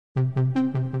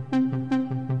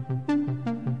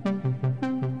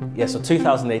Yeah, so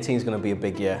 2018 is going to be a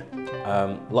big year.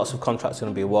 Lots of contracts are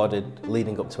going to be awarded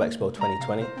leading up to Expo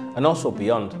 2020 and also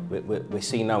beyond. We're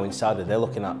seeing now in Saudi, they're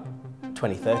looking at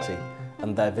 2030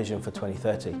 and their vision for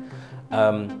 2030.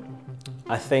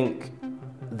 I think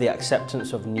the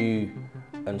acceptance of new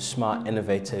and smart,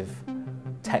 innovative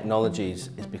technologies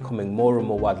is becoming more and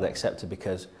more widely accepted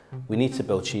because we need to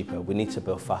build cheaper, we need to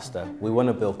build faster, we want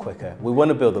to build quicker, we want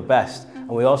to build the best, and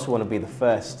we also want to be the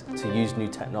first to use new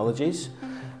technologies.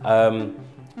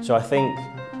 So I think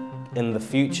in the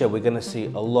future we're going to see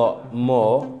a lot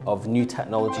more of new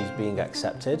technologies being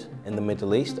accepted in the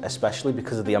Middle East, especially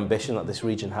because of the ambition that this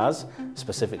region has,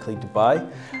 specifically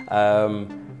Dubai.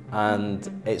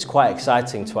 And it's quite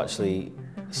exciting to actually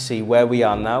see where we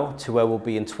are now to where we'll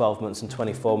be in 12 months and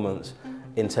 24 months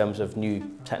in terms of new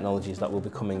technologies that will be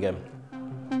coming in.